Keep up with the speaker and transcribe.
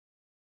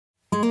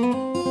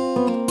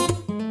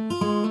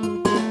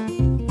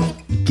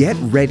Get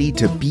ready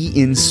to be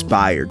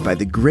inspired by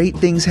the great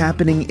things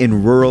happening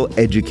in rural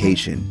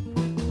education.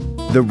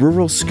 The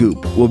Rural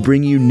Scoop will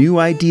bring you new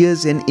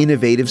ideas and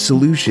innovative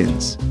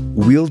solutions.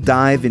 We'll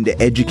dive into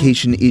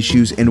education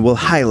issues and we'll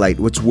highlight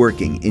what's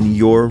working in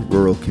your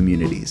rural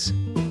communities.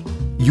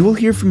 You will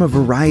hear from a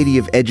variety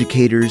of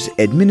educators,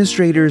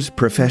 administrators,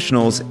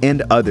 professionals,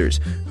 and others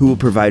who will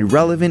provide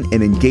relevant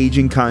and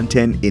engaging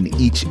content in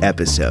each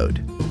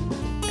episode.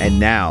 And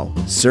now,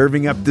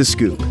 serving up the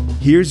scoop,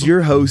 here's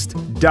your host,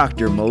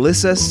 Dr.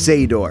 Melissa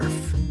Sadorf.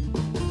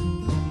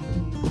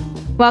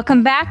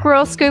 Welcome back,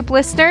 Rural Scoop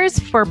listeners,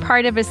 for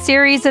part of a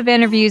series of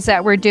interviews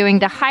that we're doing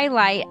to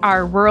highlight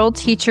our Rural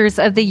Teachers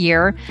of the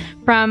Year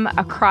from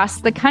across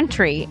the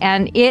country.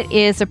 And it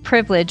is a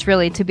privilege,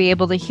 really, to be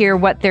able to hear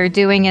what they're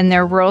doing in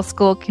their rural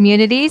school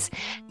communities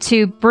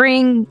to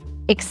bring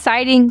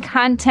exciting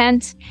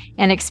content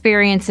and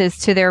experiences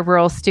to their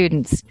rural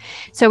students.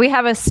 So we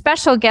have a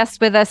special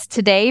guest with us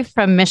today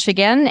from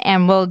Michigan,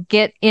 and we'll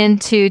get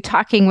into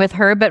talking with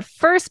her. But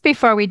first,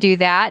 before we do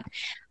that,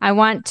 I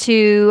want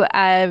to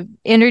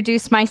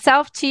introduce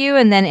myself to you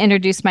and then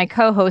introduce my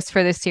co-host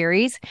for the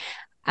series.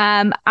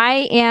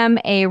 I am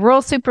a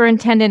rural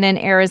superintendent in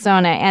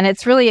Arizona, and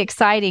it's really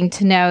exciting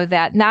to know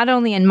that not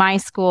only in my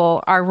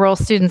school are rural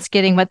students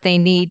getting what they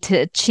need to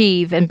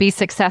achieve and be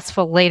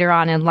successful later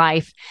on in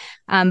life,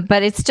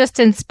 but it's just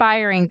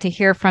inspiring to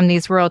hear from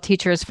these rural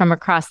teachers from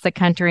across the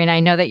country. And I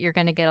know that you're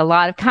going to get a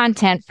lot of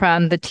content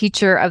from the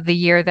Teacher of the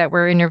Year that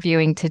we're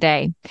interviewing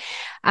today.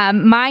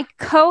 My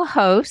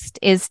co-host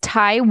is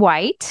Ty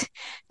White.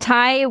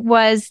 Ty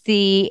was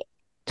the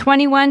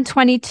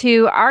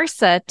 21-22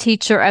 ARSA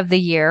Teacher of the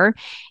Year,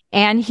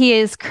 and he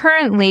is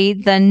currently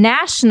the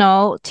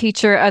National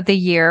Teacher of the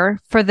Year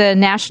for the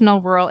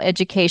National Rural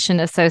Education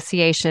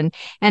Association.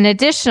 And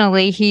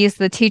additionally, he's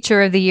the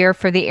Teacher of the Year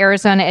for the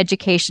Arizona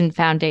Education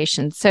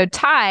Foundation. So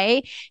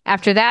Ty,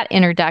 after that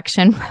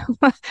introduction,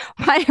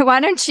 why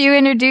don't you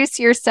introduce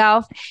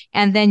yourself,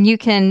 and then you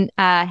can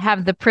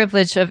have the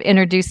privilege of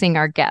introducing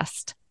our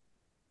guest.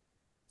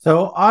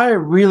 So I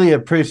really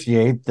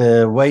appreciate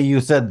the way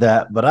you said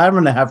that, but I'm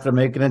going to have to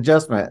make an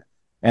adjustment.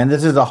 And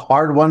this is a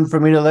hard one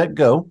for me to let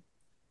go.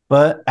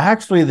 But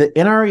actually, the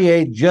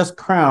NREA just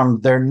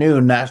crowned their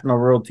new National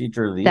Rural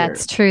Teacher of the Year.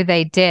 That's true,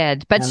 they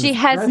did. But she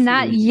has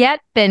not yet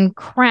been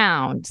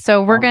crowned.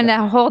 So we're going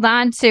to hold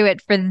on to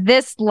it for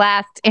this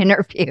last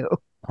interview.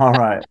 All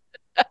right.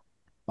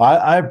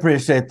 I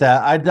appreciate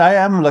that. I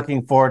am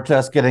looking forward to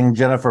us getting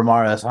Jennifer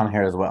Maris on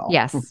here as well.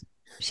 Yes.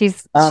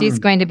 She's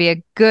going to be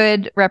a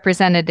good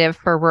representative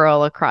for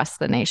rural across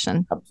the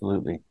nation.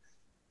 Absolutely.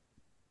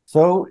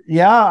 So,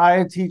 yeah,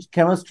 I teach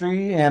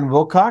chemistry in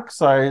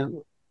Wilcox. I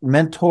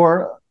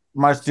mentor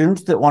my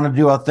students that want to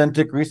do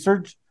authentic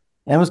research.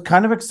 And it was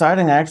kind of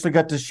exciting. I actually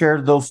got to share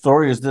those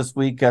stories this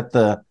week at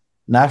the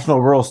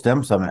National Rural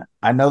STEM Summit.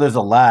 I know there's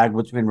a lag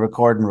between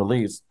record and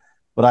release,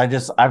 but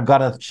I've got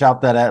to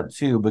shout that out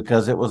too,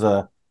 because it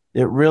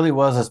really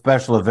was a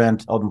special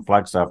event held in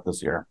Flagstaff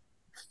this year.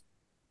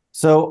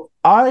 So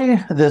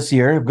I, this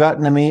year, have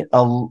gotten to meet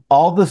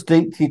all the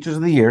state teachers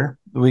of the year.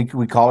 We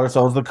call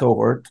ourselves the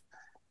cohort.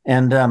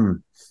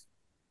 And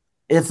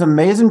it's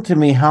amazing to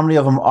me how many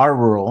of them are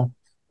rural,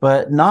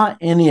 but not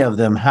any of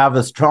them have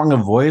as strong a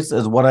voice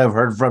as what I've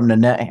heard from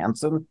Nanette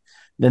Hanson.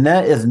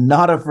 Nanette is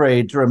not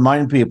afraid to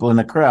remind people in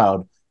the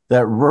crowd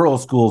that rural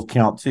schools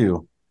count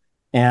too.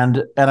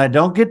 And I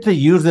don't get to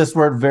use this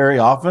word very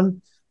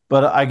often,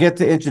 but I get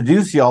to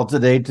introduce y'all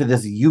today to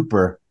this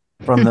Youper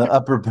from the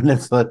Upper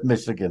Peninsula of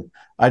Michigan.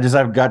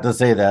 I've got to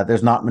say that.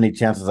 There's not many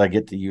chances I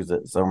get to use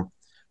it. So,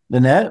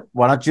 Nanette,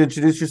 why don't you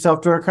introduce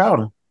yourself to our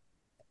crowd?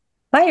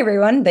 Hi,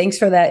 everyone. Thanks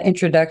for that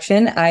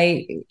introduction.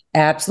 I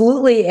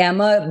absolutely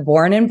am a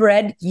born and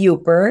bred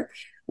Youper,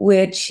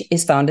 which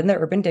is found in the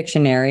Urban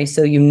Dictionary,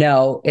 so you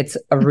know it's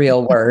a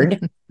real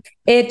word.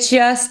 It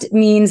just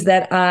means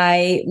that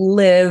I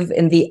live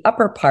in the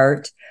upper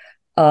part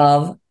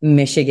of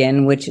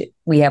Michigan, which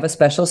we have a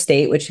special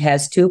state which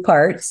has two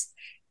parts.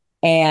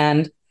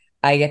 And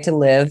I get to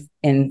live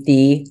in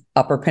the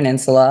Upper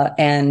Peninsula,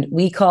 and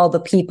we call the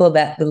people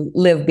that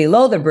live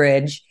below the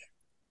bridge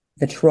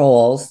the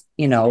trolls,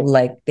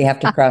 like they have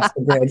to cross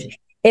the bridge.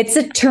 It's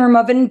a term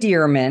of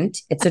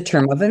endearment.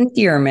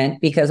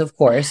 Because, of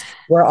course,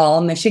 we're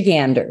all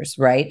Michiganders,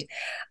 right?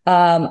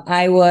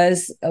 I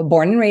was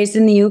born and raised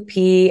in the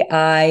UP.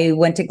 I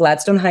went to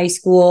Gladstone High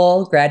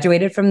School,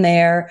 graduated from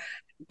there.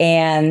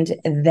 And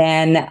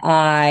then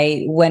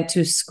I went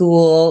to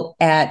school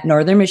at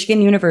Northern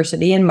Michigan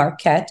University in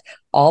Marquette,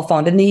 all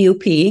found in the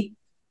UP.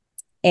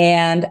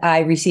 And I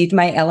received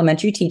my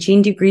elementary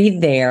teaching degree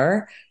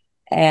there.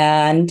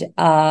 And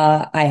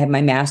I have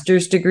my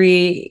master's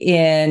degree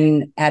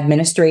in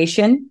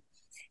administration.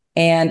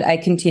 And I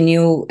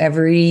continue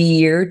every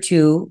year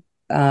to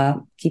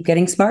keep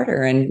getting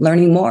smarter and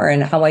learning more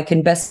and how I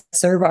can best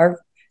serve our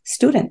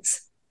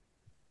students.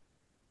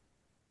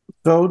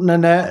 So,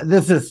 Nanette,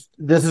 this is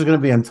going to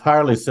be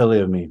entirely silly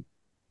of me.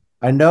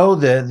 I know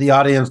that the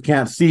audience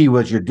can't see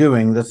what you're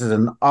doing. This is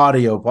an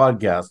audio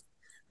podcast.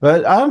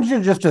 But how don't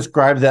you just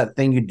describe that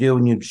thing you do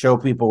when you show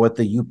people what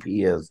the UP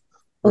is?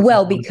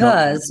 Well,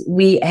 because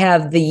we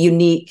have the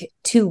unique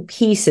two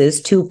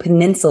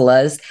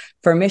peninsulas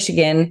for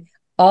Michigan.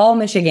 All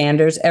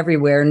Michiganders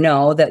everywhere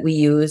know that we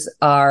use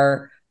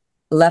our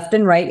left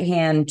and right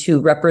hand to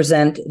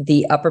represent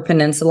the Upper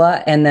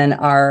Peninsula, and then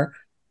our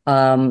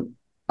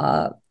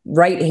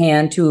right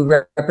hand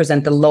to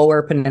represent the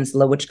Lower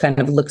Peninsula, which kind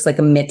of looks like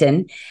a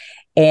mitten.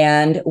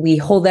 And we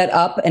hold that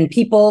up, and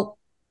people,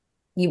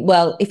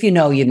 if you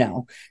know, you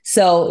know.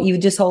 So you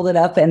just hold it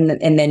up, and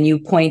then you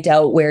point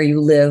out where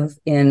you live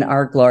in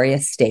our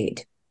glorious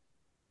state.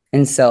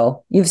 And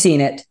so you've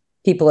seen it.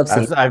 People have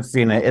seen it. I've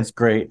seen it. It's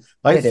great.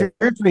 Like,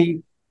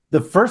 seriously,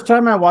 the first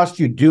time I watched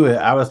you do it,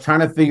 I was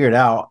trying to figure it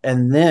out.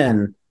 And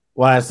then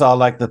when I saw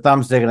like the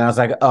thumbstick, and I was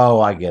like,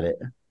 oh, I get it.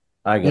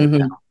 I get it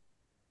now.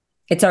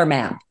 It's our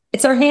map.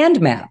 It's our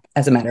hand map,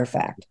 as a matter of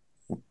fact.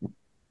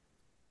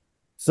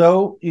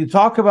 So you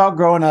talk about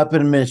growing up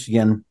in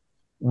Michigan.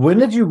 When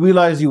did you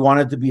realize you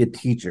wanted to be a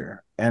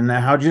teacher? And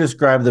how'd you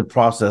describe the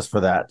process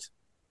for that?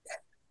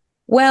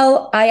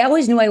 Well, I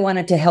always knew I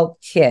wanted to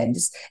help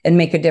kids and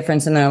make a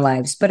difference in their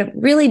lives, but it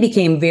really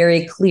became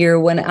very clear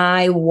when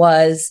I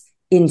was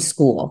in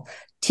school.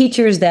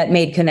 Teachers that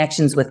made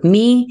connections with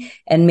me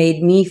and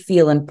made me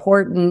feel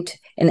important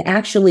and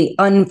actually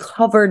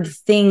uncovered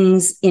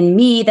things in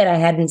me that I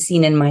hadn't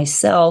seen in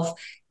myself,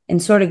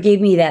 and sort of gave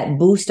me that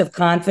boost of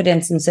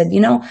confidence and said,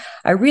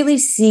 I really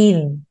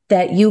see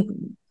that you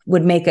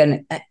would make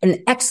an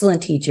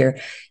excellent teacher.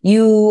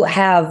 You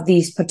have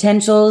these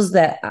potentials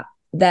that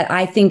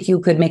I think you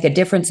could make a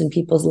difference in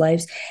people's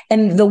lives.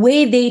 And the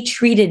way they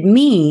treated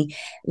me,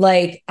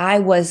 like I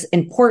was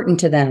important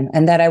to them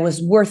and that I was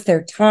worth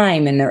their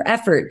time and their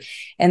effort.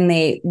 And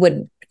they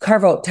would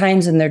carve out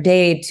times in their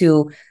day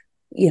to,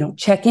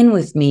 check in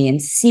with me and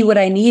see what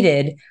I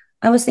needed.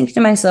 I was thinking to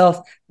myself,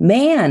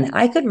 man,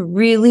 I could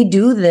really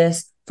do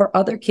this for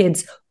other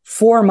kids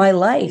for my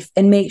life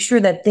and make sure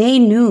that they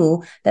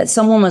knew that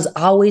someone was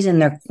always in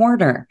their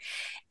corner.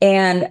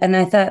 And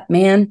I thought,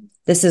 man,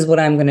 this is what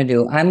I'm going to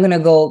do. I'm going to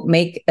go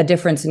make a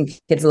difference in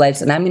kids'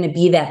 lives, and I'm going to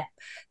be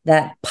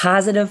that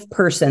positive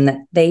person that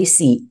they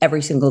see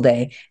every single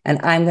day, and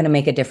I'm going to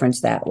make a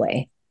difference that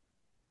way.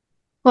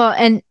 Well,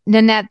 and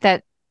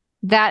Nanette,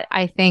 that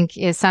I think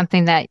is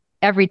something that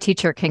every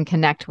teacher can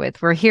connect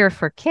with. We're here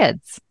for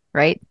kids,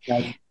 right?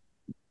 Right.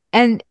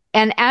 And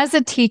as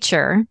a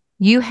teacher,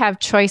 you have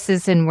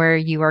choices in where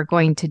you are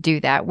going to do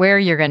that, where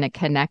you're going to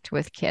connect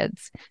with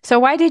kids. So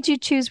why did you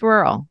choose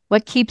rural?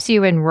 What keeps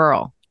you in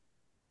rural?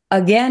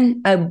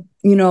 Again,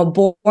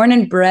 born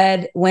and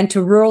bred, went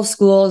to rural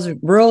schools,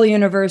 rural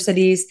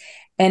universities,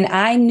 and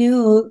I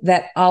knew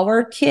that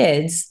our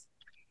kids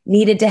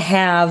needed to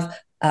have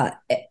a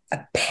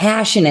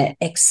passionate,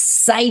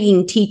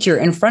 exciting teacher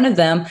in front of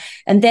them,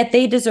 and that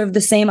they deserve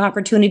the same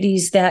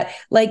opportunities that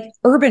like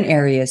urban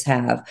areas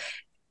have,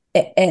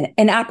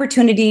 and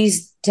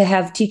opportunities to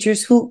have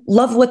teachers who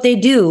love what they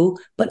do,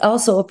 but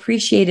also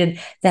appreciated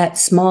that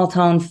small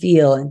town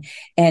feel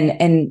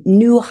and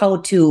knew how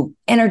to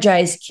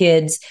energize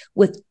kids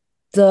with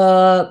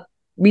the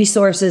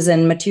resources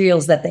and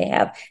materials that they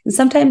have. And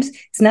sometimes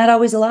it's not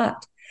always a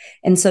lot.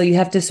 And so you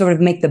have to sort of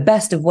make the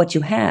best of what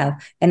you have.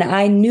 And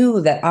I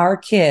knew that our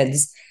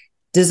kids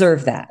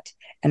deserve that.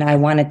 And I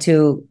wanted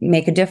to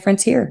make a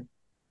difference here.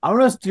 I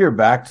want to steer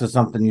back to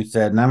something you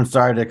said, and I'm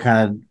sorry to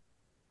kind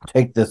of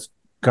take this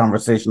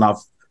conversation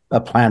off a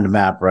planned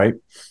map, right?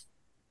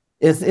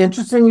 It's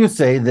interesting you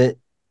say that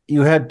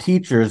you had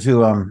teachers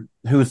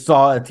who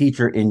saw a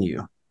teacher in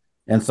you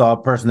and saw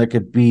a person that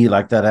could be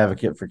like that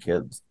advocate for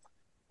kids.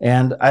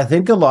 And I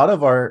think a lot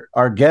of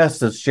our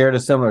guests have shared a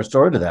similar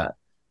story to that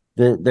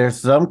there's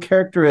some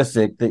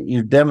characteristic that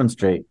you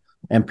demonstrate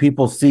and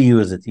people see you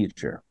as a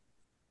teacher.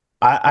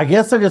 I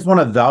guess I just want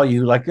to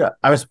value, like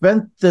I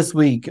spent this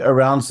week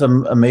around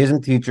some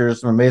amazing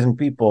teachers, some amazing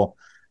people.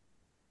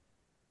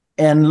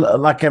 And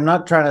like, I'm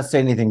not trying to say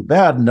anything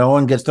bad. No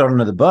one gets thrown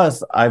under the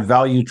bus. I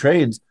value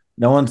trades.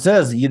 No one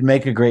says you'd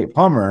make a great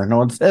plumber. No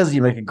one says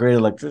you make a great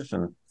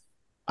electrician.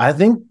 I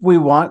think we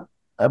want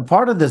a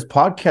part of this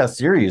podcast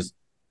series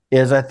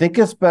is I think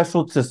it's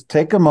special to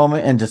take a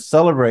moment and just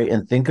celebrate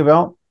and think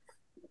about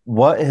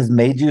what has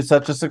made you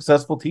such a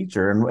successful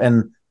teacher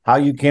and how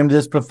you came to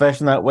this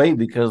profession that way,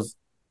 because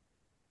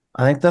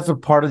I think that's a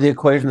part of the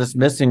equation that's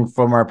missing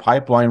from our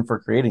pipeline for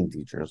creating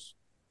teachers.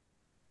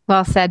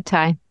 Well said,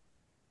 Ty.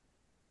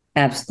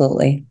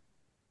 Absolutely.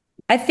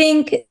 I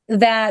think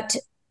that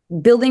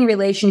building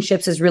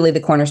relationships is really the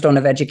cornerstone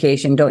of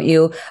education, don't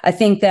you? I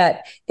think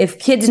that if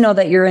kids know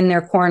that you're in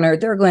their corner,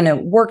 they're going to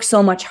work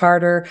so much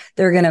harder.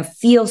 They're going to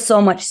feel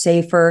so much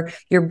safer.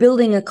 You're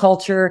building a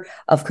culture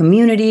of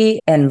community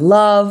and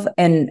love.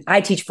 And I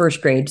teach first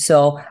grade.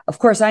 So of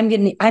course I'm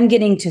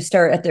getting to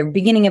start at the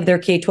beginning of their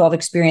K-12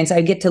 experience.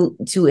 I get to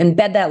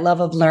embed that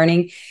love of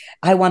learning.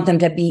 I want them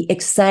to be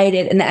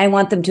excited. And I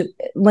want them to,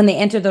 when they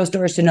enter those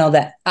doors, to know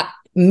that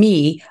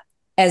me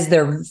as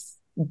their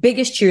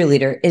biggest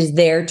cheerleader, is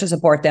there to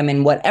support them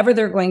in whatever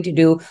they're going to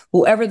do,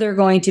 whoever they're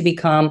going to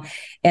become.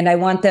 And I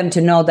want them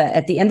to know that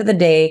at the end of the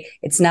day,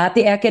 it's not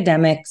the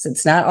academics,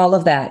 it's not all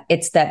of that.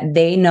 It's that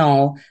they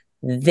know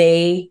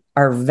they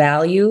are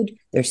valued,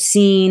 they're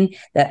seen,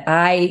 that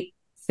I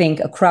think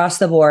across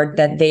the board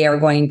that they are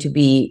going to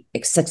be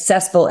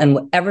successful in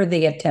whatever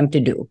they attempt to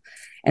do.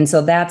 And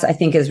so that's, I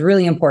think, is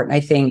really important. I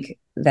think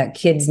that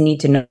kids need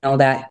to know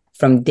that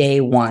from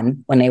day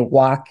one when they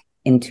walk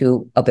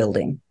into a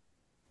building.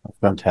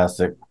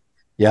 Fantastic.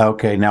 Yeah.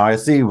 Okay. Now I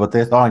see what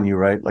they saw in you,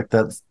 right? Like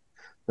that's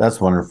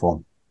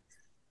wonderful.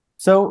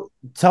 So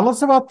tell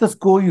us about the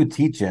school you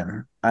teach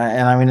in.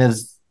 And I mean,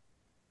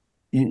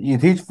 you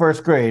teach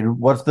first grade.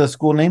 What's the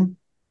school name?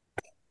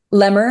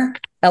 Lemmer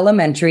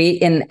Elementary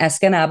in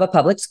Escanaba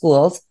Public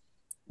Schools.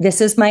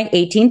 This is my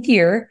 18th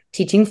year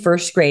teaching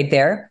first grade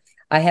there.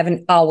 I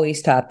haven't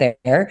always taught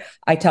there.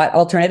 I taught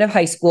alternative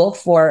high school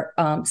for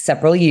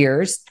several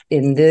years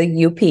in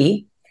the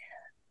UP.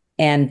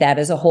 And that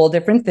is a whole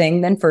different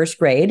thing than first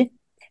grade.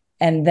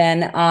 And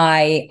then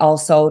I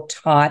also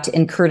taught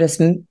in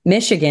Curtis,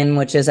 Michigan,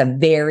 which is a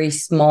very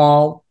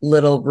small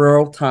little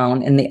rural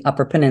town in the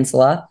Upper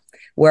Peninsula,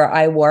 where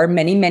I wore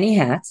many, many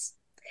hats.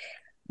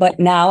 But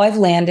now I've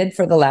landed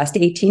for the last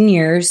 18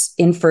 years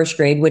in first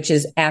grade, which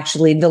is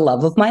actually the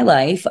love of my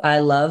life. I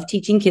love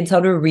teaching kids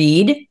how to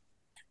read.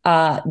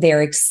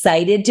 They're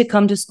excited to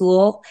come to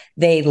school.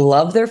 They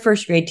love their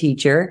first grade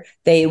teacher.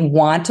 They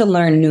want to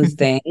learn new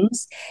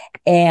things.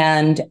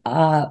 And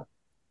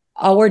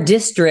our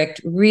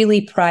district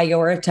really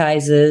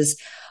prioritizes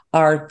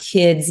our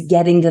kids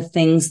getting the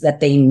things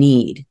that they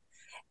need.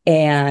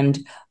 And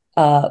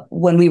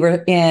when we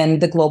were in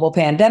the global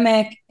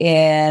pandemic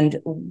and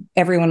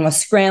everyone was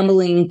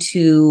scrambling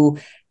to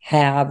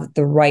have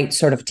the right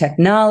sort of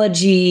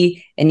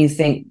technology, and you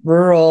think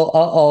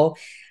rural,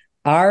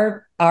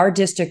 our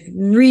district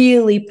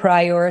really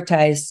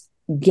prioritized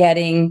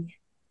getting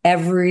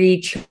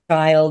every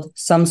child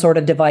some sort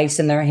of device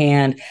in their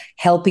hand,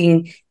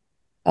 helping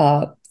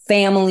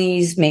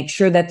families make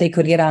sure that they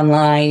could get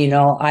online. You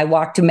know, I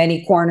walked to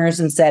many corners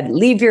and said,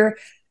 leave your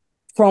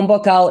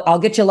Chromebook out. I'll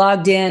get you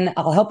logged in.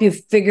 I'll help you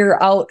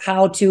figure out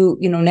how to,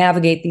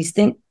 navigate these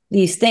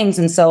things.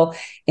 And so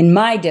in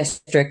my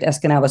district,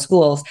 Escanaba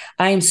Schools,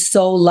 I am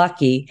so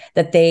lucky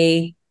that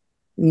they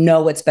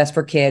know what's best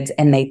for kids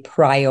and they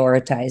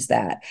prioritize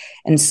that.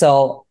 And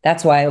so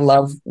that's why I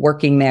love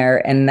working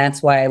there. And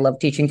that's why I love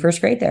teaching first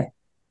grade there.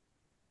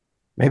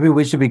 Maybe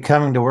we should be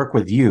coming to work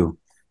with you.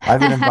 I've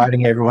been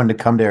inviting everyone to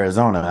come to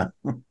Arizona.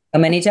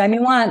 Come anytime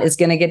you want. It's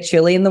going to get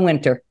chilly in the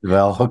winter.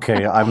 Well,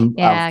 okay.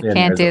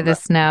 Can't do the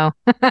snow.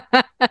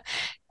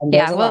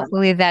 Yeah, we'll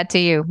leave that to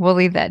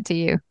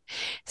you.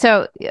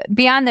 So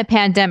beyond the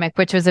pandemic,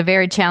 which was a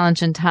very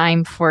challenging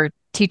time for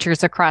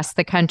teachers across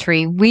the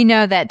country, we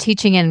know that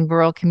teaching in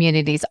rural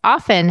communities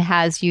often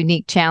has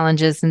unique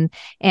challenges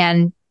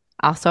and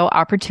also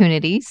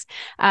opportunities.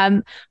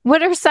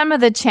 What are some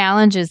of the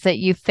challenges that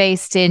you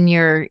faced in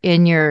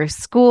your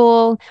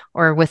school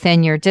or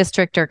within your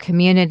district or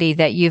community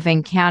that you've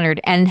encountered,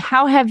 and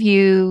how have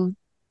you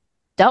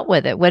dealt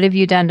with it? What have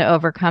you done to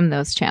overcome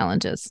those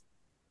challenges?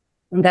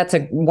 That's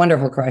a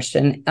wonderful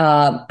question.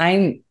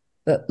 I'm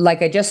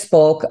like I just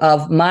spoke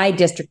of, my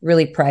district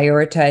really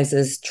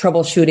prioritizes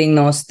troubleshooting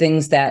those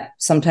things that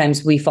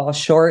sometimes we fall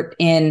short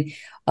in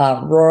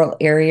rural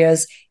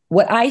areas.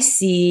 What I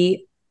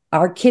see,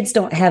 our kids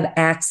don't have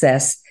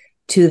access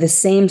to the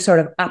same sort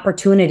of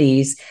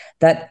opportunities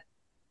that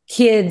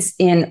kids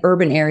in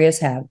urban areas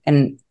have.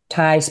 And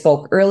Ty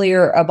spoke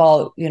earlier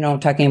about,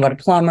 talking about a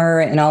plumber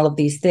and all of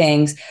these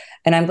things.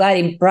 And I'm glad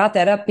he brought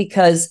that up,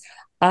 because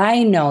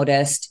I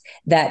noticed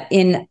that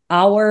in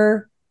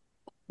our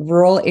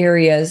rural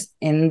areas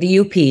in the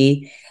UP,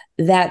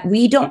 that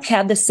we don't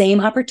have the same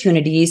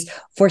opportunities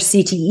for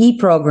CTE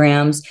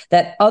programs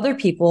that other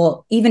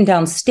people, even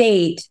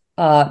downstate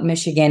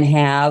Michigan,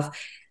 have.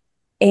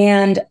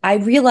 And I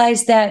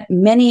realized that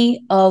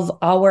many of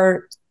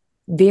our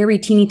very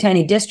teeny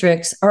tiny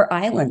districts are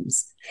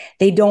islands.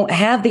 They don't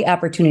have the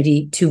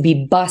opportunity to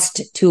be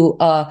bused to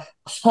a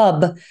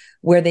hub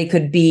where they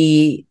could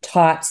be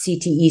taught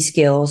CTE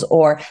skills,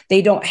 or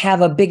they don't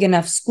have a big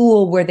enough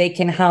school where they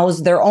can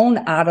house their own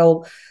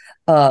auto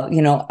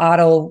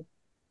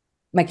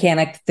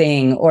mechanic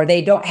thing, or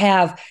they don't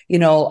have,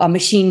 a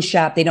machine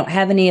shop. They don't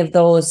have any of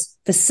those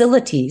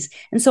facilities.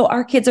 And so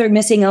our kids are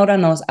missing out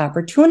on those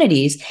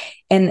opportunities.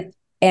 And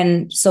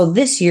so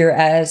this year,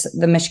 as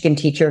the Michigan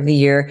Teacher of the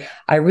Year,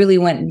 I really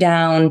went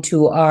down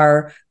to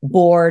our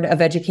Board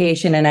of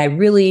Education and I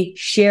really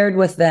shared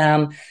with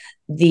them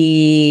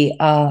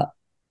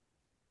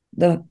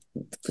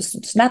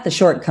it's not the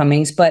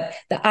shortcomings, but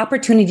the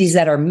opportunities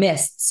that are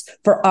missed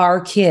for our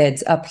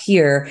kids up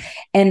here,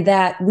 and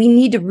that we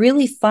need to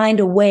really find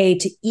a way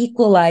to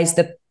equalize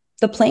the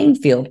playing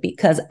field,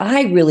 because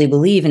I really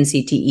believe in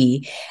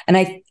CTE,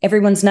 and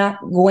everyone's not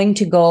going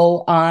to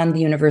go on the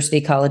university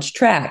college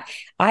track.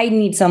 I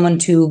need someone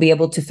to be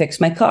able to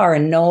fix my car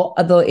and know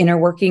the inner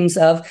workings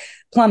of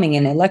plumbing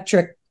and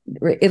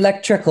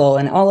electrical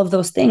and all of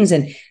those things.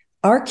 And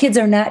our kids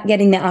are not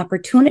getting the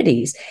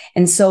opportunities.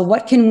 And so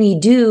what can we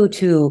do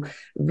to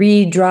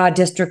redraw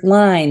district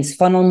lines,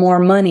 funnel more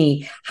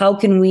money? How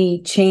can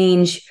we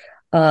change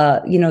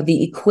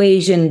the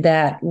equation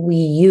that we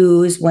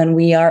use when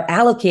we are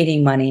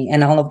allocating money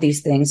and all of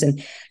these things?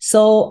 And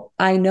so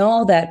I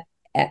know that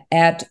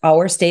at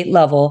our state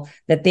level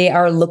that they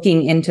are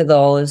looking into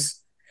those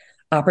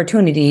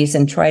opportunities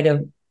and try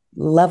to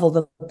level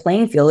the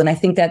playing field. And I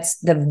think that's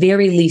the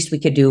very least we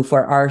could do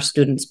for our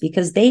students,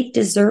 because they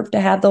deserve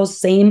to have those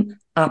same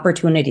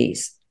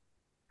opportunities.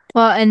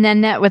 Well, and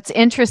then what's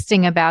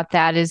interesting about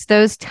that is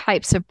those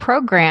types of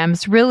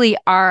programs really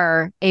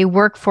are a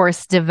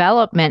workforce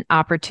development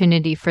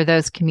opportunity for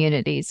those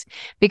communities.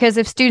 Because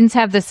if students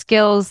have the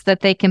skills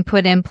that they can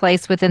put in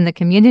place within the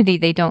community,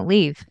 they don't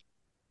leave.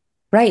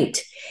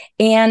 Right.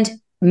 And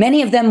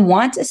many of them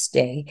want to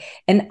stay.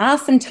 And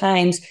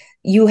oftentimes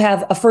you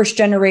have a first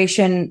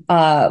generation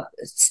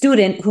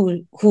student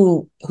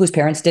whose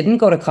parents didn't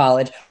go to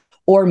college,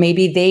 or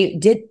maybe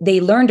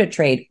they learned a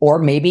trade, or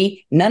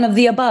maybe none of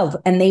the above,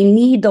 and they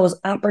need those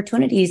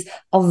opportunities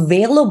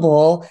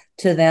available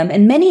to them.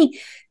 And many,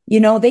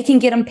 they can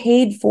get them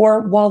paid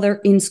for while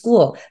they're in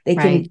school. They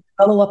can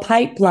follow a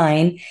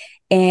pipeline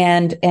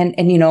and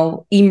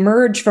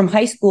emerge from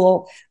high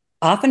school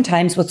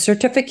oftentimes with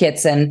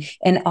certificates and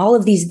all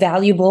of these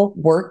valuable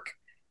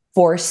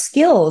workforce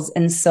skills.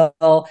 And so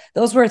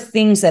those were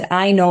things that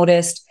I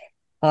noticed,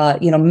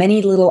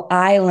 many little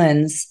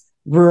islands,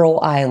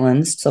 rural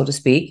islands, so to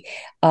speak,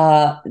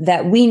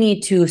 that we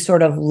need to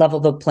sort of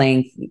level the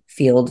playing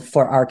field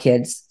for our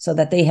kids so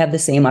that they have the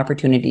same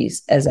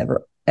opportunities as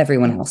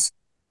everyone else.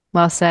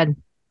 Well said.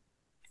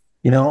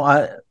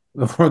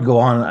 Before we go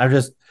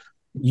on,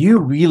 you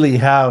really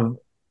have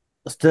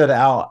stood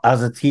out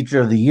as a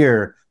teacher of the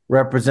year,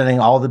 representing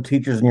all the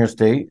teachers in your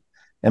state.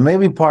 And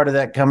maybe part of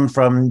that comes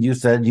from, you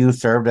said you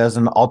served as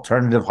an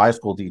alternative high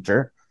school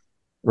teacher,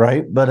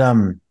 right? But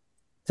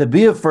to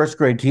be a first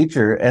grade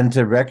teacher and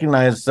to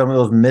recognize some of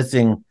those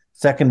missing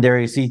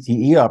secondary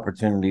CTE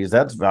opportunities,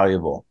 that's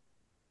valuable.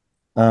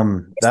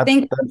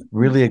 That's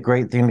really a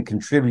great thing to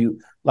contribute,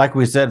 like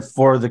we said,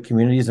 for the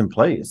communities in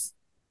place.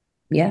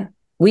 Yeah,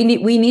 we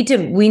need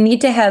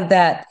to have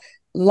that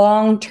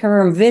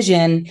long-term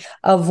vision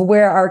of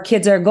where our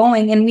kids are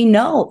going. And we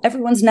know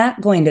everyone's not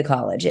going to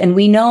college, and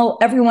we know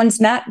everyone's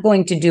not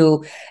going to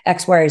do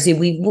X, Y, or Z.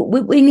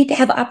 We need to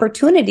have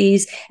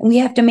opportunities, and we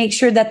have to make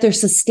sure that they're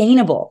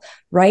sustainable,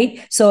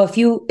 right? So if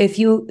you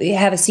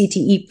have a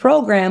CTE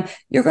program,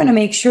 you're going to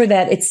make sure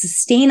that it's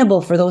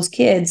sustainable for those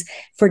kids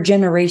for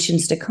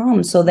generations to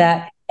come, so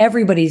that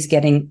everybody's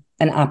getting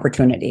an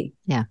opportunity.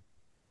 Yeah.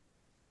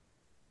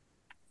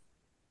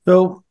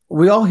 So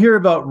we all hear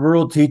about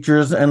rural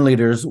teachers and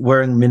leaders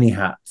wearing many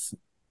hats.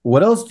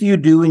 What else do you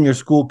do in your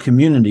school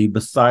community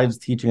besides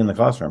teaching in the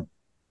classroom?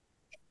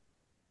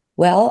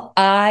 Well,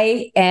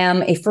 I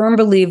am a firm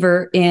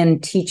believer in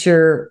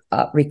teacher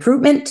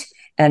recruitment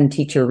and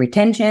teacher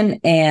retention,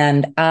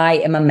 and I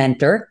am a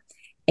mentor,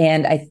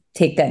 and I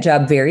take that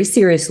job very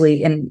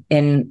seriously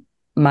in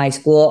my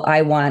school.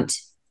 I want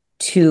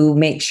to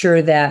make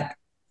sure that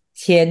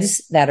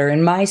kids that are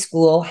in my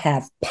school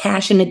have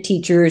passionate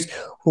teachers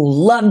who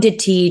love to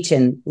teach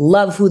and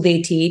love who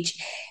they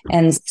teach.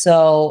 And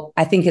so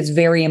I think it's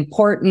very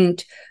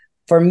important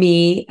for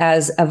me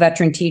as a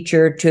veteran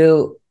teacher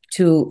to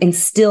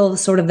instill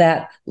sort of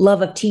that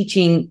love of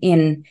teaching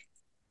in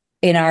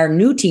our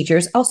new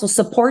teachers, also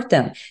support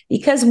them.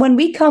 Because when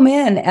we come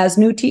in as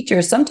new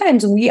teachers,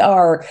 sometimes we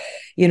are,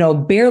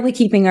 barely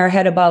keeping our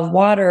head above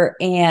water,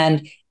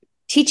 and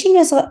teaching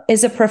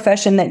is a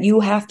profession that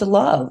you have to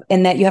love,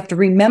 and that you have to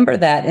remember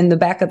that in the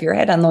back of your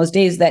head on those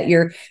days that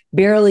you're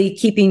barely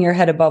keeping your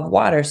head above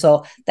water.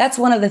 So that's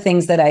one of the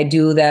things that I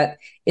do that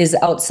is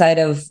outside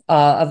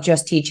of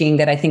just teaching,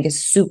 that I think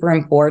is super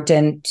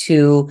important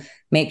to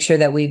make sure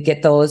that we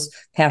get those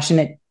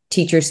passionate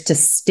teachers to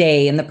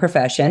stay in the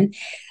profession.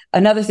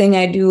 Another thing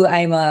I do,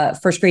 I'm a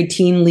first grade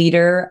team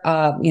leader.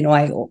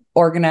 I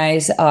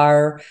organize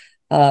our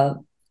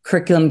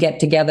curriculum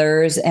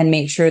get-togethers and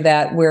make sure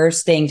that we're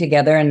staying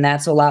together. And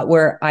that's a lot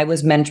where I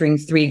was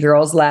mentoring 3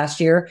 girls last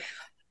year,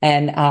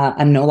 and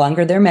I'm no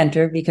longer their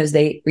mentor because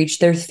they reached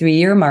their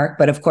 3-year mark.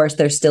 But of course,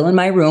 they're still in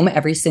my room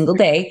every single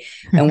day,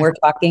 and we're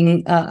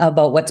talking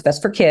about what's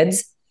best for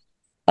kids.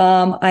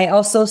 I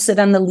also sit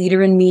on the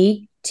Leader in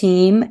Me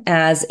team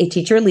as a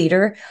teacher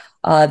leader.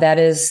 That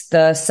is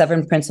the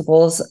 7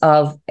 principles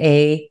of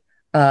a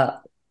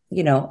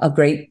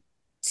great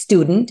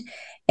student.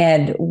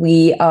 And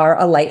we are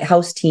a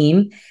lighthouse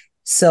team.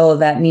 So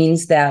that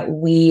means that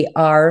we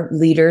are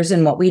leaders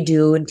in what we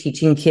do and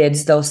teaching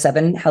kids those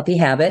 7 healthy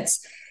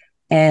habits.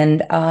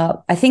 And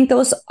I think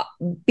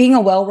being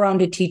a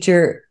well-rounded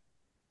teacher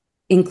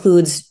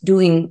includes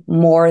doing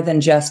more than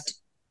just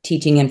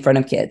teaching in front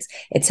of kids.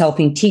 It's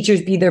helping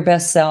teachers be their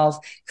best self,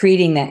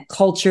 creating that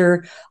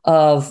culture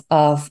of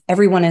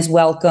everyone is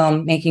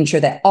welcome, making sure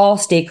that all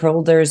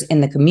stakeholders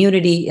in the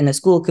community, in the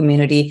school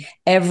community,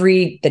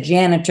 the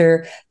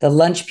janitor, the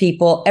lunch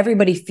people,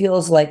 everybody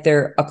feels like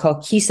they're a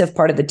cohesive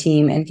part of the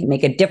team and can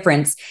make a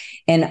difference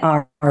in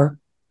our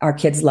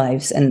kids'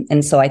 lives.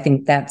 And so I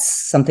think that's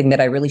something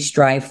that I really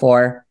strive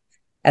for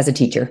as a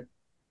teacher.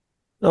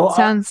 So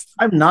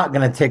I'm not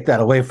going to take that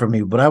away from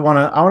you, but I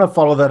want to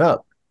follow that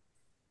up.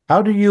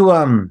 How do you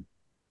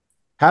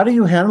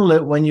handle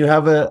it when you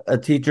have a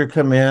teacher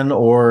come in,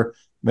 or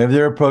maybe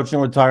they're approaching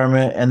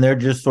retirement and they're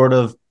just sort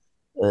of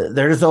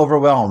they're just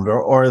overwhelmed,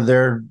 or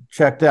they're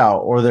checked out,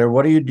 or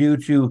what do you do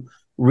to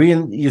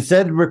you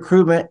said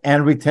recruitment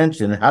and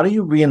retention. How do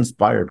you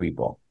re-inspire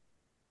people?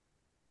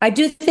 I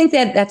do think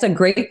that that's a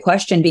great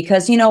question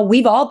because,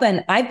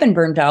 I've been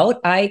burned out.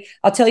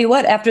 I'll tell you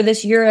what, after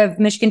this year of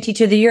Michigan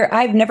Teacher of the Year,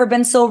 I've never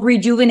been so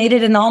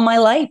rejuvenated in all my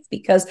life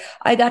because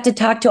I got to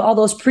talk to all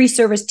those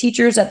pre-service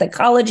teachers at the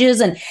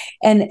colleges and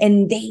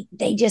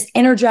they just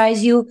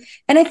energize you.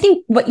 And I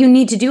think what you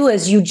need to do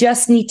is you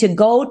just need to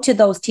go to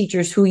those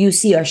teachers who you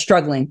see are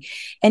struggling,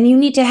 and you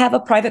need to have a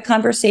private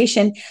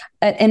conversation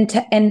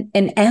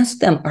and ask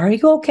them, are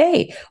you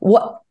okay?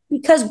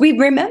 Because we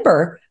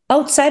remember,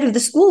 outside of the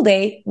school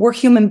day, we're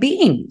human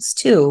beings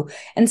too.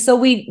 And so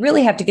we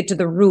really have to get to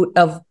the root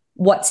of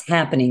what's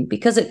happening,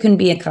 because it can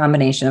be a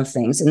combination of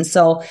things. And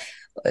so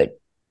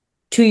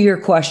to your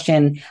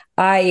question,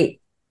 I've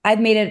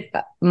made it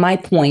my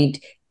point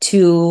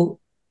to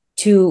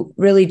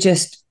really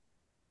just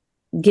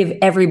give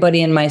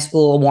everybody in my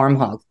school a warm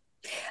hug.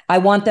 I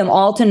want them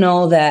all to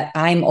know that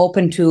I'm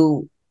open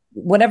to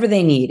whatever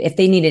they need. If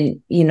they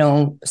need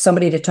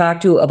somebody to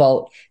talk to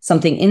about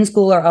something in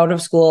school or out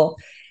of school.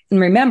 And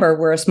remember,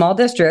 we're a small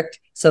district,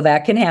 so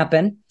that can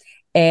happen.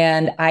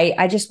 And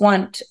I just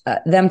want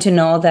them to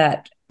know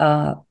that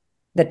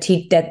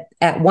that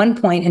at one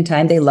point in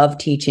time, they loved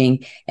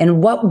teaching.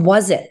 And what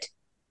was it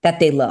that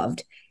they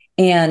loved?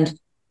 And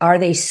are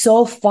they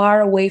so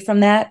far away from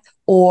that?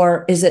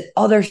 Or is it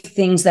other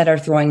things that are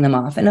throwing them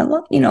off? And a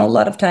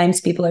lot of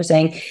times people are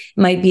saying it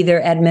might be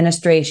their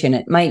administration.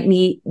 It might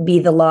be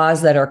the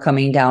laws that are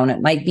coming down.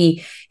 It might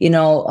be,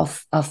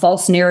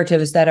 false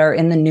narratives that are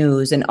in the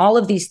news and all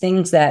of these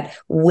things that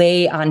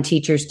weigh on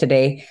teachers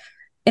today.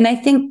 And I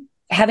think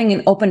having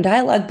an open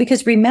dialogue,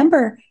 because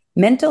remember,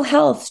 mental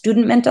health,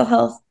 student mental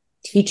health,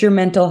 teacher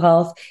mental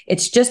health,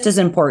 it's just as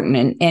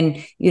important.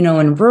 And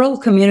in rural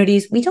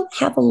communities, we don't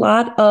have a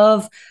lot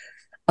of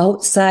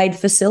outside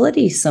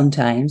facilities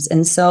sometimes.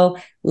 And so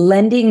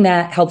lending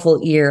that helpful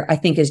ear, I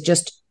think, is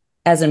just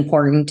as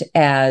important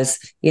as,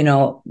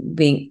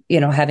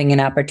 having an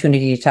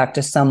opportunity to talk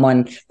to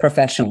someone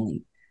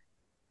professionally.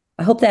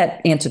 I hope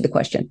that answered the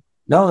question.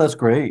 No, that's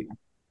great.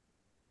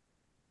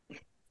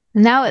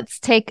 Now let's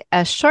take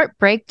a short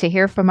break to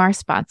hear from our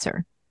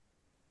sponsor.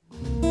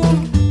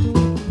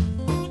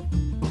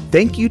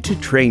 Thank you to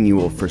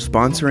Trainual for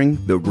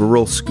sponsoring the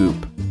Rural Scoop.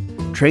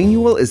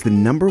 Trainual is the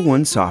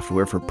 #1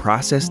 software for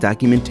process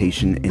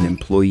documentation and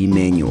employee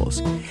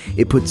manuals.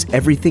 It puts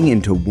everything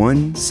into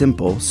one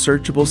simple,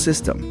 searchable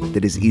system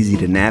that is easy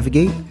to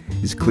navigate,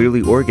 is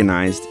clearly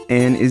organized,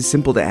 and is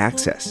simple to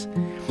access.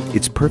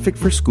 It's perfect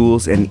for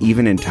schools and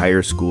even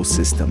entire school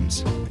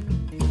systems.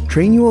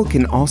 Trainual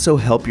can also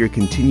help your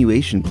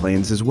continuation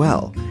plans as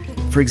well.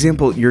 For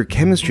example, your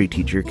chemistry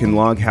teacher can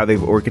log how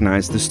they've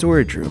organized the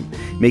storage room,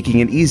 making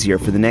it easier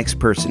for the next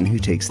person who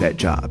takes that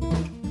job.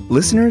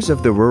 Listeners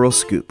of the Rural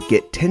Scoop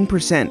get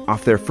 10%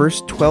 off their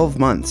first 12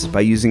 months by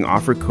using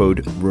offer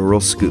code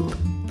RuralScoop.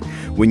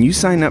 When you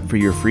sign up for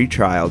your free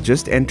trial,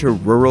 just enter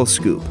Rural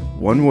Scoop,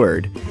 one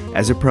word,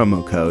 as a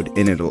promo code,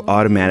 and it'll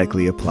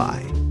automatically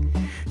apply.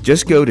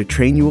 Just go to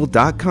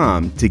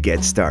trainual.com to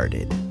get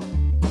started.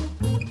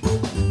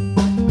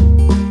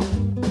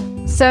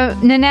 So,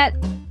 Nanette,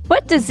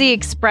 what does the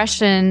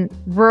expression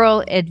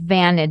rural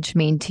advantage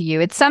mean to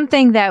you? It's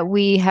something that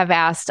we have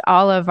asked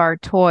all of our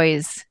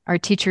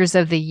teachers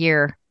of the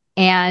year.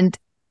 And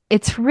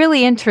it's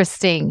really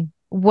interesting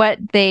what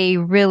they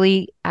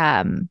really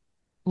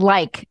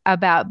like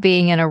about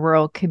being in a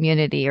rural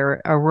community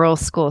or a rural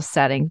school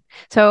setting.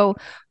 So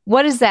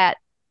what does that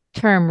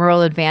term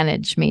rural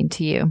advantage mean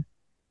to you?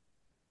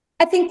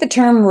 I think the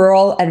term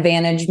rural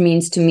advantage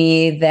means to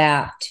me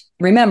that,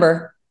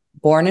 remember,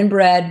 born and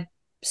bred,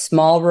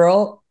 small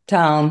rural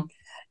town,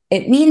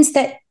 it means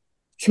that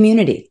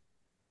community.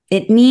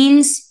 It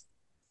means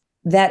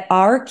that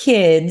our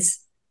kids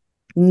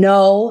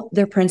know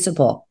their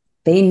principal.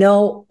 They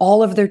know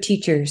all of their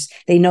teachers.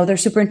 They know their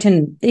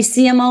superintendent. They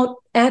see them out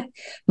at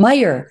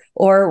Meijer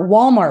or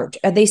Walmart.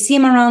 Or they see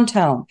them around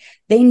town.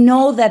 They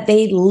know that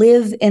they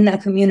live in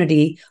that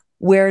community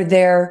where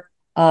their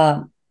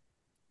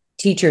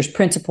teachers,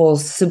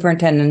 principals,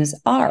 superintendents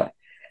are.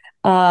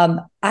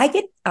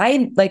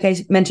 Like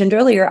I mentioned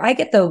earlier, I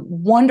get the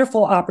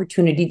wonderful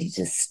opportunity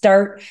to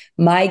start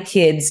my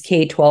kids'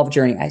 K-12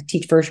 journey. I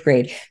teach first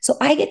grade. So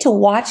I get to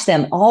watch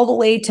them all the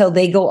way till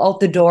they go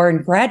out the door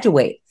and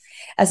graduate.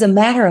 As a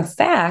matter of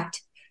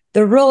fact,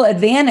 the real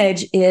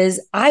advantage is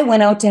I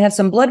went out to have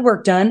some blood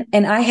work done,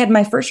 and I had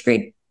my first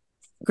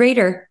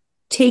grader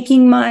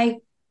taking my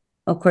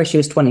Of course, she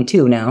was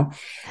 22 now.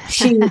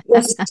 She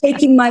was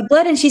taking my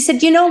blood and she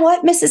said, you know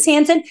what, Mrs.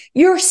 Hanson,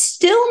 you're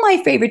still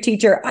my favorite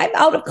teacher. I'm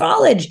out of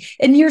college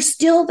and you're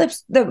still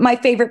my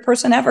favorite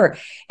person ever.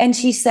 And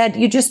she said,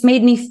 you just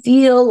made me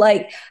feel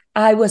like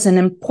I was an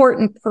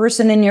important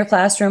person in your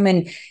classroom,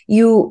 and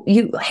you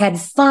had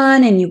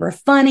fun and you were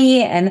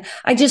funny. And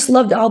I just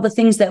loved all the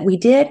things that we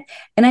did.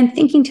 And I'm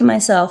thinking to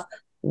myself,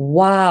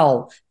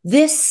 wow,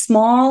 this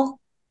small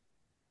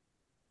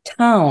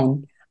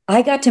town,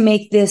 I got to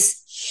make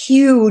this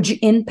huge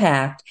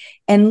impact.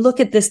 And look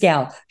at this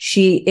gal.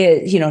 She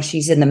is,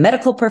 she's in the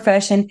medical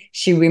profession.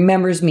 She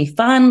remembers me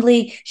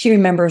fondly. She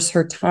remembers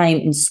her time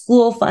in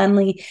school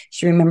fondly.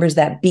 She remembers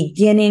that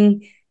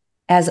beginning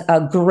as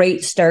a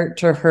great start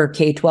to her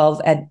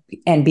K-12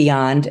 and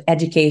beyond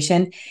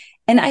education.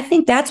 And I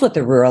think that's what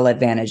the rural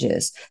advantage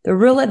is. The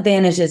rural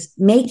advantage is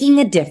making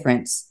a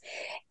difference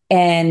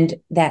and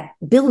that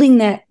building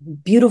that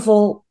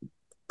beautiful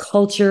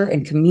culture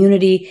and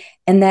community,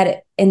 and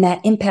that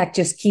impact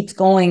just keeps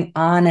going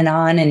on,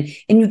 and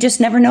you just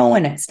never know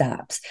when it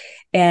stops.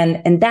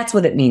 And that's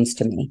what it means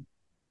to me.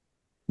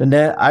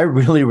 Nanette, I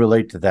really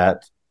relate to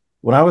that.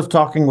 When I was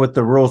talking with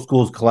the Rural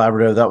Schools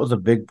Collaborative, that was a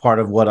big part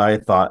of what I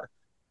thought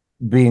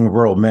being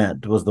rural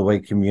meant, was the way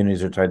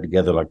communities are tied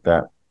together like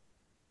that.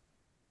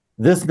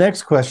 This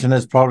next question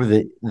is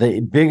probably the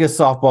biggest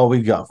softball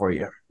we got for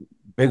you.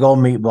 Big old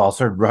meatball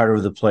served right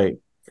over the plate.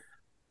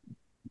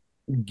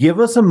 Give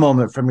us a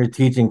moment from your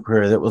teaching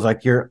career that was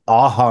like your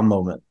aha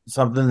moment,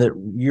 something that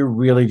you're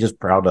really just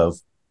proud of.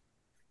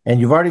 And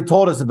you've already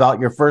told us about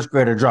your first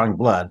grader drawing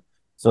blood.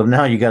 So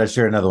now you got to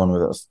share another one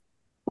with us.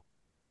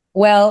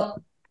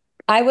 Well,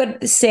 I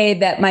would say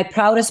that my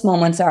proudest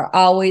moments are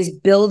always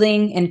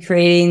building and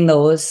creating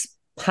those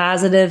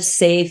positive,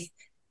 safe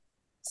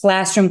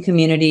classroom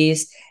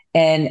communities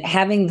and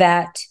having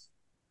that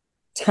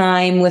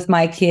time with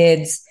my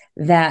kids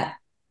that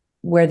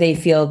where they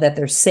feel that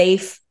they're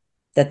safe,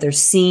 that they're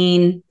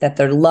seen, that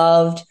they're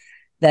loved,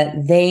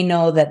 that they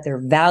know that they're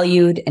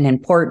valued and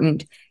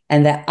important,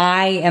 and that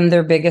I am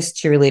their biggest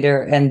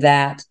cheerleader, and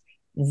that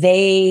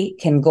they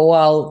can go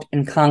out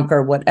and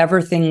conquer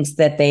whatever things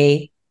that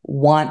they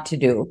want to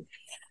do.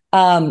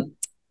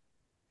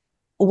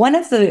 One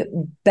of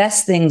the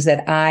best things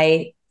that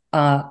I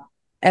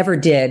ever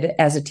did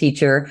as a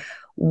teacher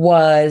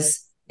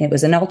was, it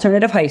was an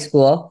alternative high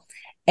school.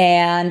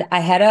 And I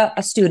had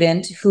a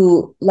student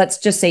who, let's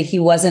just say he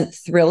wasn't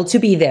thrilled to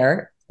be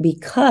there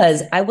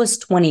because I was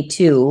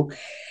 22,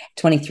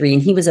 23,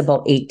 and he was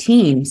about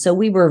 18. So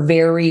we were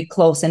very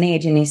close in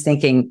age. And he's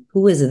thinking,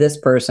 who is this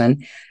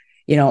person?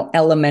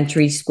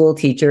 Elementary school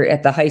teacher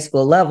at the high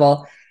school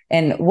level.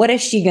 And what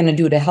is she going to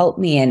do to help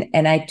me?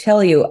 And I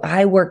tell you,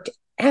 I worked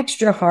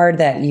extra hard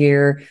that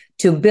year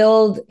to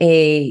build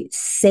a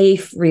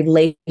safe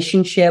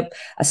relationship,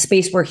 a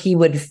space where he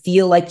would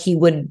feel like he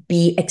would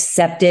be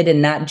accepted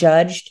and not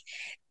judged.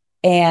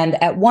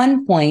 And at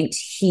one point,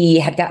 he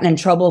had gotten in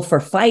trouble for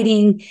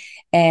fighting,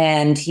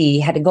 and he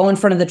had to go in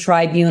front of the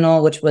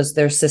tribunal, which was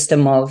their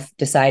system of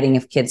deciding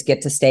if kids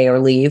get to stay or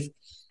leave.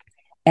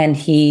 And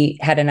he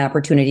had an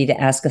opportunity to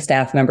ask a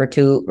staff member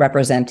to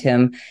represent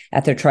him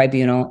at their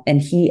tribunal.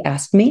 And he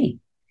asked me.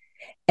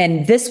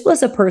 And this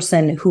was a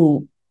person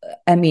who,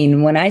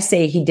 when I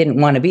say he didn't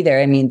want to be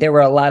there, there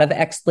were a lot of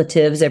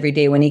expletives every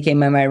day when he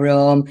came in my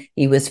room.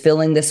 He was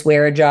filling the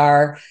swear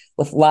jar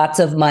with lots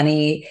of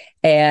money.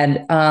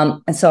 And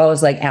so I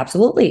was like,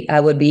 absolutely, I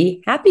would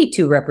be happy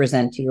to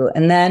represent you.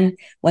 And then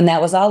when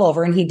that was all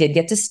over and he did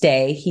get to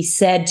stay, he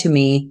said to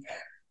me,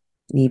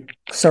 he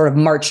sort of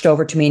marched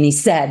over to me and he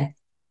said,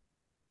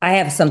 I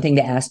have something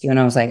to ask you. And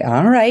I was like,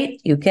 all right,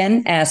 you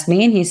can ask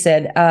me. And he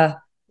said,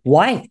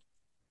 why?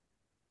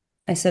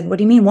 I said, what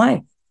do you mean,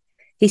 why?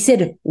 He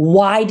said,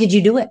 why did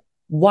you do it?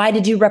 Why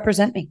did you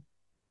represent me?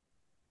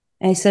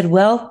 And I said,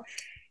 well,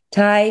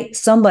 Ty,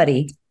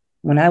 somebody,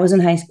 when I was in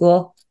high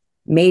school,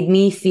 made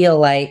me feel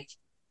like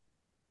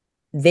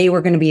they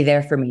were going to be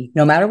there for me,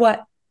 no matter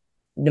what.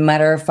 No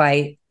matter if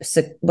I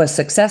was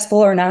successful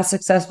or not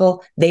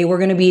successful, they were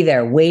going to be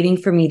there waiting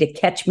for me to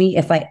catch me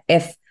if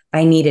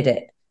I needed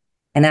it.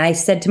 And I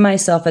said to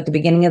myself at the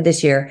beginning of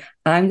this year,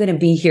 I'm going to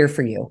be here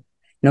for you,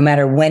 no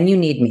matter when you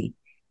need me.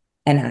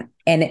 And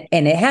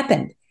it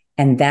happened.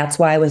 And that's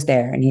why I was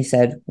there. And he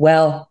said,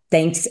 well,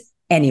 thanks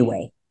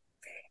anyway.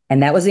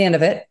 And that was the end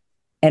of it.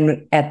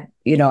 And I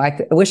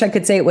wish I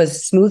could say it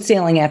was smooth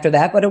sailing after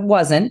that, but it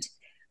wasn't.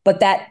 But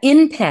that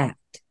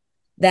impact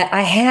that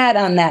I had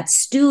on that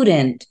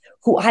student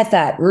who I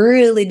thought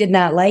really did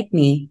not like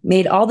me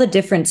made all the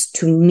difference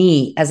to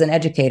me as an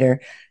educator.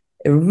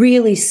 It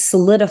really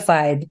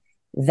solidified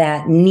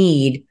that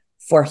need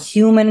for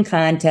human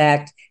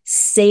contact,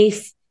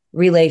 safe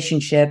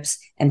relationships,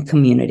 and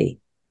community.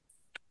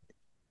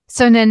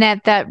 So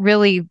Nanette, that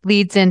really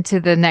leads into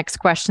the next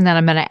question that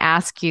I'm going to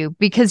ask you,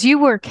 because you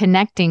were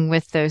connecting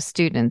with those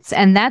students,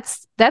 and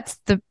that's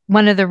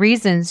one of the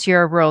reasons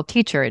you're a rural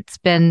teacher. It's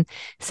been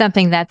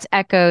something that's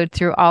echoed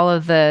through all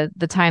of the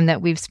time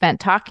that we've spent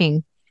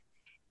talking.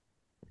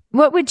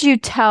 What would you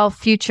tell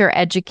future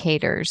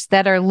educators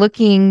that are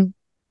looking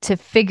to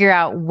figure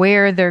out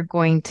where they're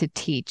going to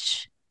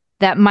teach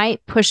that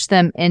might push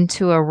them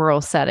into a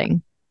rural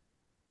setting?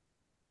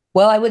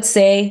 Well, I would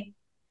say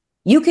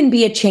you can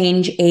be a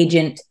change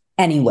agent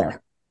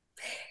anywhere.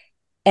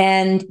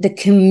 And the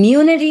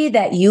community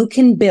that you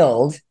can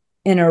build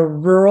in a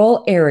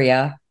rural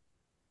area,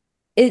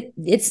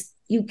 it's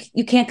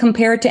you can't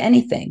compare it to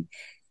anything.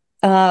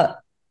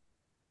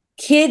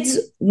 Kids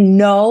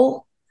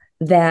know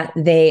that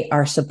they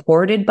are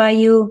supported by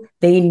you.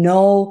 They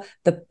know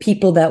the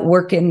people that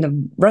work in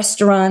the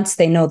restaurants.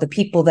 They know the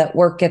people that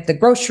work at the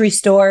grocery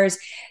stores.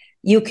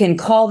 You can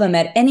call them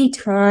at any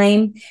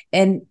time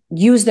and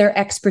use their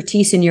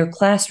expertise in your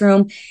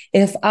classroom.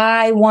 If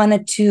I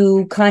wanted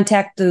to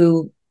contact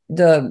the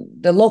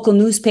local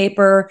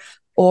newspaper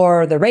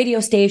or the radio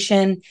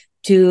station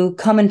to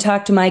come and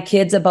talk to my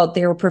kids about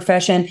their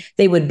profession,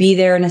 they would be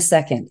there in a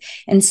second.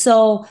 And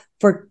so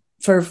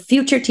for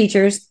future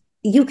teachers,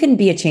 you can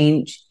be a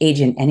change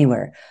agent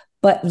anywhere,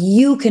 but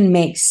you can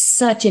make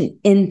such an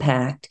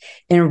impact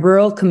in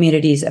rural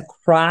communities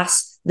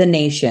across the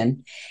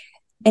nation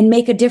and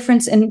make a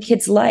difference in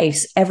kids'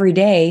 lives every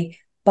day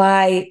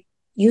by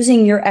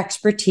using your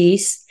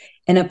expertise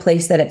in a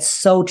place that it's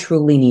so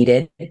truly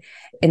needed.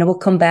 And it will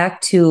come back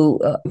to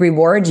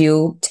reward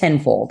you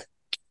tenfold.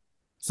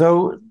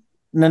 So,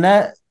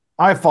 Nanette,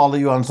 I follow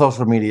you on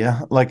social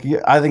media.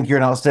 I think you're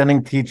an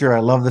outstanding teacher. I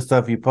love the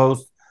stuff you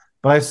post.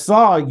 But I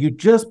saw you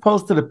just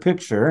posted a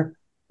picture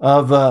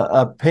of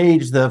a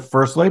page the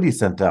First Lady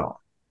sent out.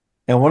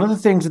 And one of the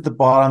things at the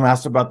bottom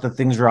asked about the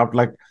things you're up.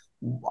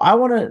 I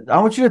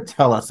want you to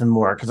tell us and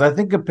more, because I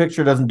think a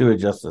picture doesn't do it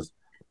justice.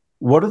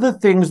 What are the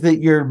things that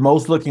you're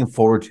most looking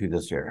forward to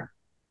this year?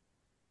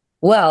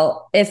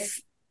 Well, if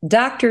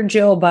Dr.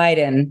 Joe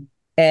Biden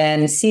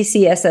and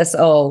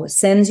CCSSO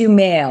sends you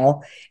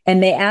mail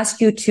and they ask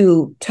you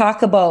to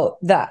talk about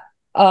the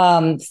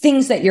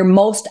things that you're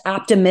most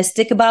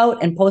optimistic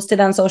about and post it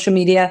on social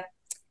media,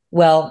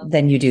 well,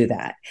 then you do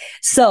that.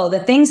 So the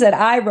things that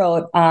I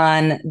wrote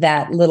on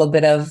that little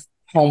bit of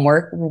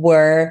homework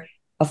were,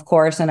 of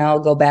course, and I'll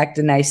go back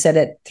and I said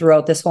it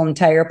throughout this whole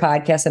entire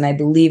podcast, and I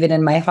believe it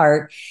in my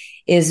heart,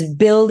 is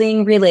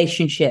building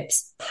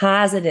relationships,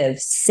 positive,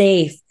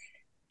 safe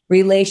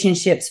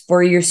relationships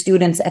for your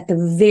students at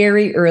the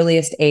very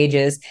earliest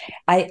ages.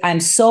 I'm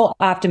so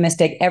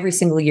optimistic every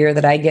single year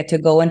that I get to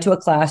go into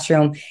a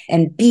classroom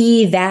and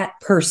be that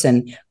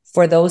person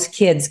for those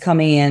kids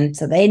coming in,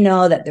 so they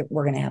know that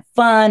we're going to have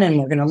fun and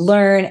we're going to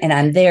learn, and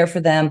I'm there for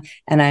them,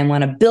 and I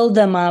want to build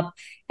them up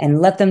and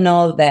let them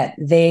know that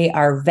they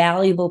are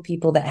valuable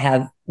people that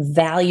have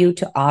value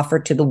to offer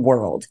to the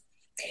world.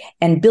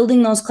 And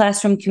building those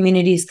classroom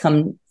communities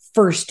come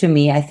first to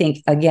me. I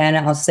think, again,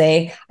 I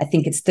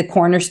think it's the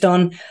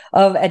cornerstone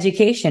of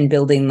education,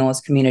 building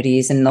those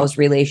communities and those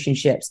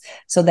relationships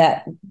so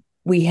that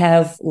we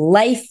have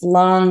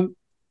lifelong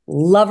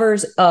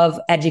lovers of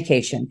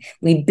education.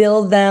 We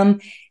build them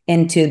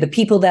into the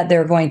people that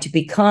they're going to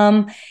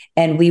become,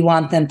 and we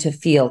want them to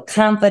feel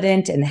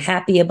confident and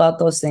happy about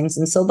those things.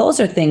 And so those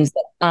are things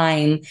that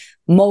I'm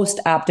most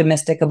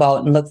optimistic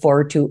about and look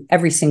forward to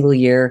every single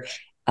year,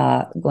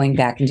 going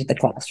back into the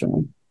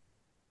classroom.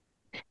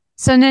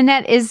 So,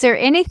 Nanette, is there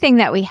anything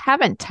that we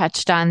haven't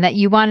touched on that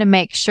you want to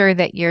make sure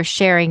that you're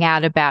sharing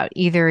out about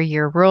either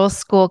your rural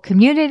school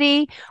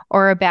community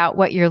or about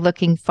what you're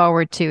looking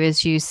forward to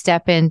as you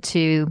step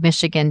into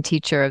Michigan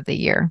Teacher of the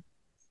Year?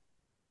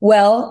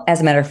 Well, as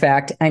a matter of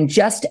fact, I'm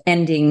just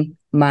ending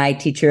my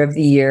Teacher of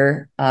the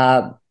Year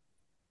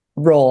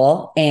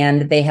role,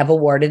 and they have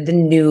awarded the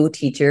new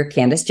teacher,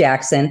 Candace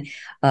Jackson,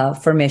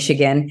 for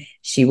Michigan.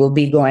 She will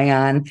be going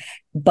on.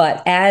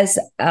 But as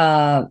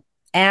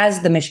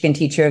the Michigan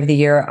Teacher of the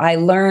Year, I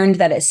learned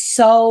that it's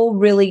so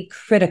really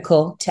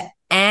critical to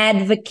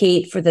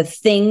advocate for the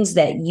things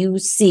that you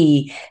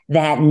see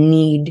that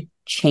need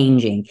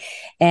changing.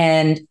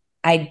 And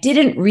I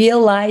didn't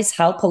realize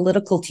how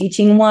political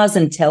teaching was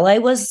until I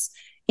was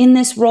in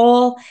this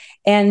role.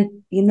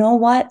 And you know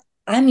what?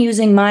 I'm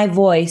using my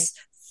voice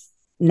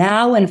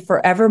now and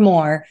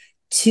forevermore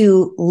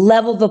to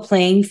level the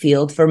playing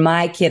field for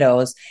my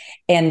kiddos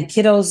and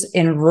kiddos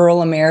in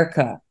rural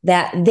America,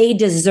 that they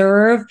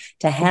deserve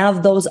to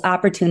have those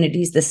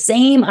opportunities, the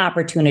same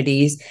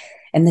opportunities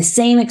and the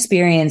same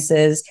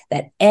experiences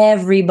that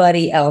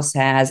everybody else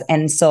has.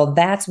 And so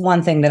that's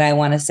one thing that I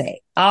want to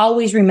say.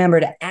 Always remember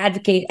to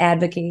advocate,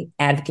 advocate,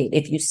 advocate.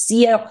 If you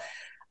see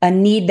a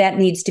need that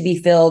needs to be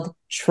filled,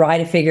 try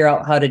to figure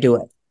out how to do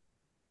it.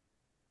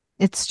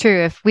 It's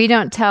true. If we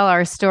don't tell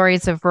our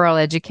stories of rural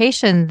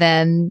education,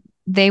 then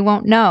they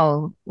won't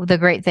know the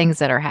great things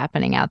that are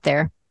happening out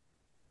there.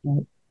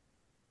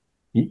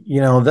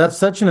 You know, that's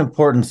such an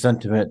important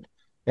sentiment.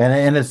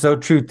 And it's so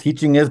true.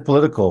 Teaching is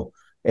political.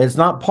 It's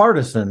not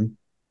partisan,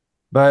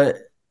 but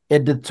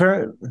it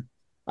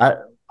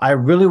I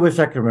really wish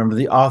I could remember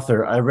the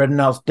author. I read an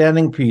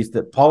outstanding piece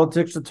that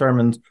politics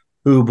determines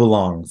who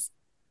belongs.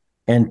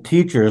 And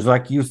teachers,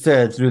 like you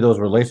said, through those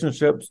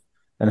relationships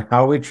and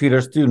how we treat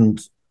our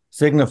students,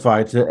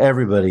 signify to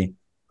everybody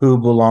who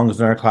belongs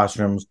in our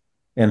classrooms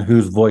and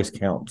whose voice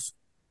counts.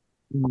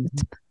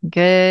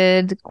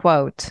 Good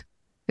quote.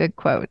 Good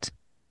quote.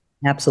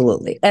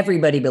 Absolutely.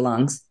 Everybody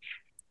belongs.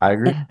 I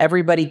agree.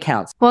 Everybody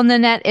counts. Well,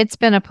 Nanette, it's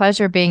been a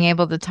pleasure being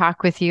able to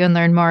talk with you and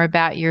learn more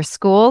about your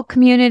school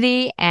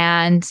community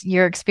and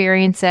your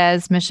experience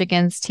as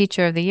Michigan's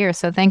Teacher of the Year.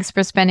 So thanks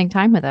for spending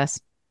time with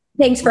us.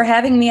 Thanks for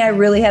having me. I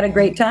really had a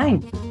great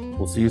time.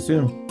 We'll see you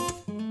soon.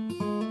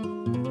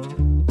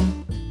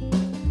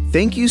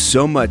 Thank you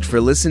so much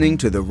for listening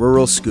to The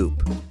Rural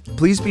Scoop.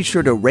 Please be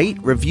sure to rate,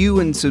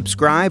 review, and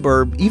subscribe,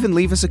 or even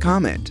leave us a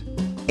comment.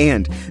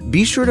 And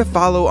be sure to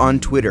follow on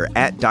Twitter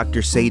at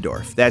Dr.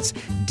 Sadorf. That's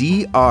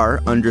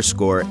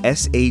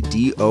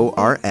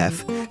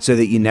Dr_SADORF, so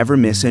that you never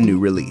miss a new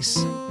release.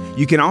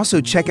 You can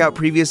also check out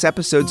previous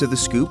episodes of The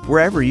Scoop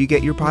wherever you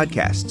get your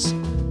podcasts.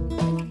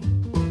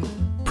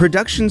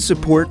 Production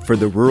support for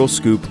The Rural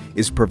Scoop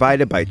is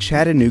provided by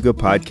Chattanooga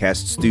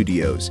Podcast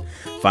Studios.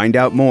 Find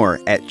out more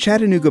at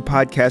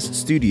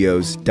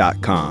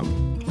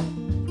ChattanoogaPodcastStudios.com.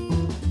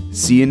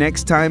 See you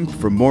next time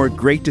for more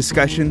great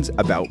discussions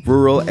about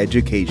rural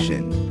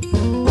education.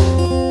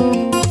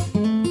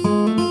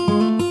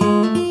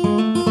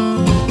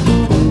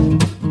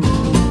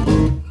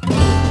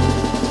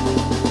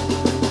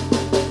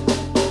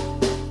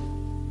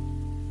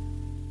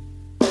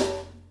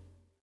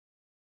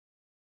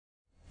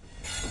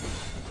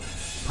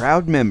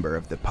 Proud member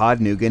of the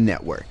Podnuga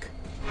Network.